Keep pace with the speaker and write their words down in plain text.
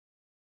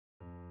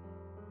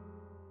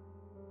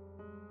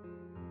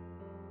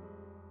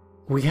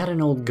We had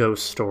an old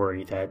ghost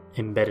story that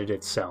embedded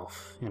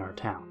itself in our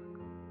town.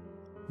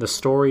 The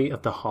story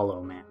of the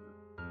Hollow Man.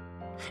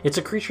 It's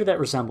a creature that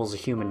resembles a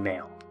human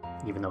male,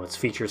 even though its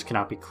features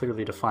cannot be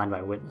clearly defined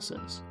by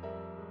witnesses.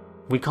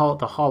 We call it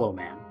the Hollow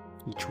Man.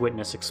 Each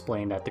witness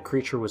explained that the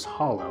creature was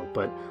hollow,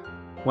 but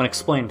when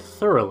explained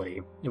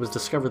thoroughly, it was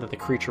discovered that the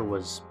creature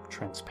was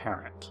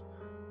transparent.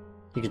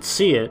 You could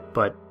see it,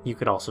 but you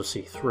could also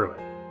see through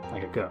it,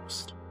 like a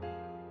ghost.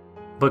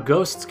 But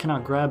ghosts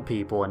cannot grab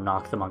people and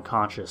knock them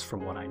unconscious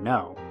from what I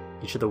know.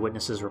 Each of the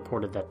witnesses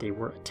reported that they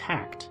were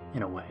attacked,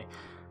 in a way.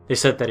 They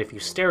said that if you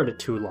stare at it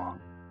too long,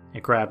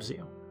 it grabs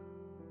you.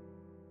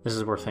 This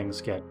is where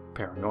things get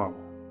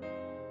paranormal.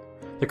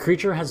 The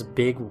creature has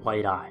big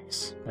white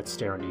eyes that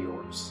stare into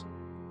yours.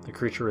 The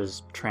creature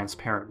is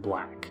transparent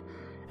black.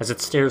 As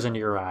it stares into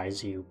your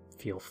eyes, you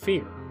feel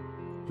fear.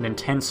 An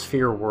intense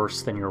fear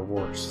worse than your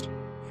worst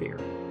fear.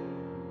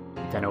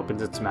 It then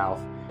opens its mouth,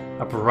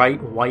 a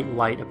bright white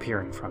light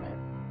appearing from it.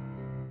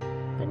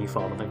 Then you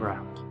fall to the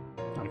ground,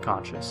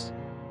 unconscious.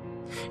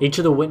 Each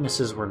of the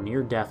witnesses were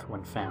near death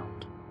when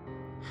found.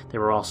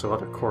 There were also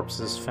other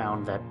corpses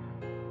found that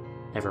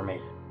never made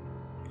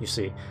it. You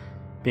see,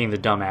 being the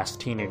dumbass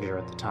teenager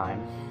at the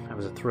time, I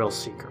was a thrill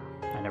seeker.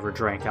 I never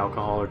drank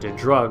alcohol or did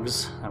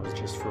drugs. That was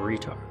just for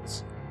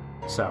retards.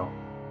 So,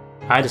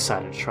 I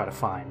decided to try to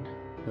find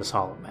this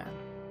Hollow Man.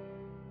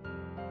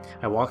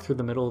 I walked through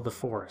the middle of the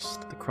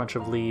forest, the crunch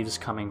of leaves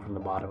coming from the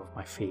bottom of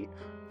my feet.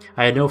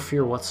 I had no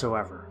fear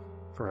whatsoever,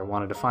 for I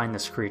wanted to find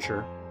this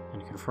creature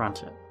and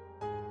confront it.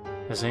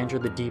 As I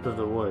entered the deep of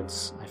the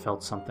woods, I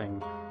felt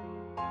something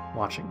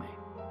watching me.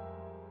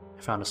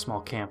 I found a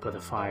small camp with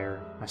a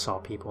fire. I saw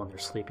people in their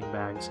sleeping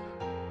bags.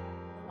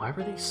 Why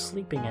were they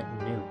sleeping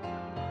at noon?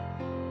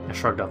 I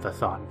shrugged off the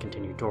thought and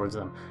continued towards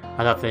them.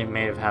 I thought they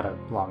may have had a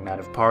long night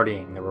of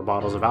partying. There were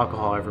bottles of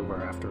alcohol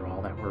everywhere, after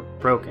all, that were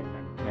broken,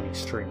 and many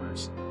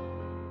streamers.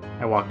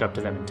 I walked up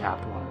to them and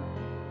tapped one of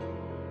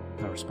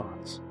them. No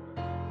response.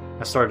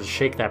 I started to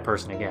shake that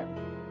person again.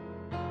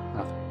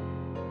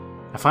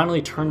 Nothing. I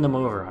finally turned them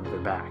over onto their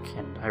back,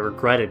 and I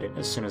regretted it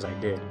as soon as I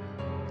did.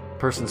 The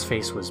person's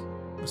face was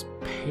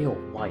pale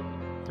white.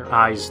 Their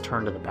eyes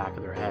turned to the back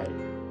of their head.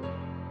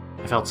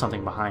 I felt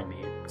something behind me.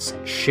 It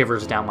sent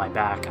shivers down my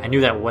back. I knew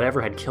that whatever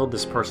had killed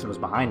this person was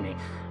behind me.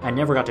 I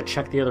never got to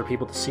check the other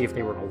people to see if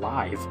they were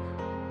alive.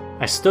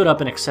 I stood up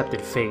and accepted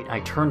fate.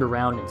 I turned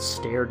around and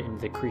stared into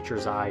the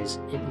creature's eyes.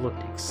 It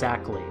looked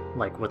exactly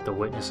like what the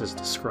witnesses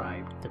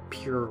described. The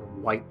pure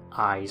white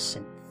eyes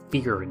sent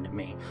fear into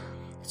me.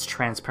 Its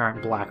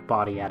transparent black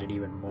body added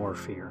even more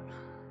fear.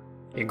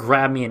 It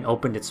grabbed me and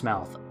opened its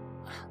mouth.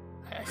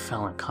 I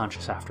fell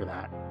unconscious after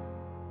that.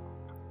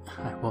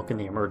 I woke in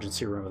the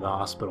emergency room of the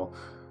hospital.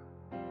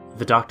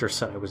 The doctor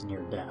said I was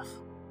near death.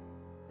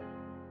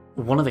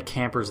 One of the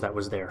campers that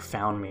was there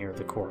found me near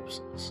the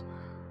corpses.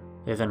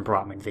 They then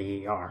brought me to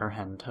the ER,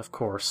 and of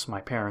course my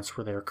parents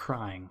were there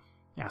crying,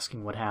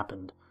 asking what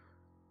happened.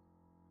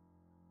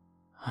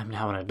 I'm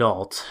now an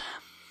adult,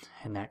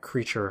 and that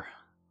creature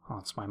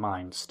haunts my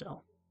mind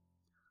still.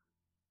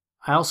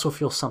 I also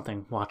feel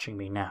something watching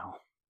me now.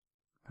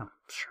 I'm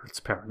sure it's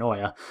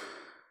paranoia.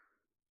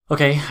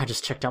 Okay, I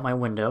just checked out my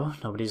window.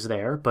 Nobody's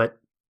there, but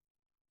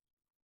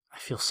I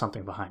feel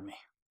something behind me.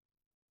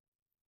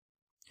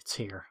 It's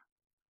here.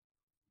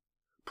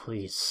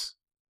 Please,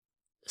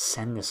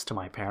 send this to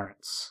my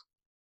parents.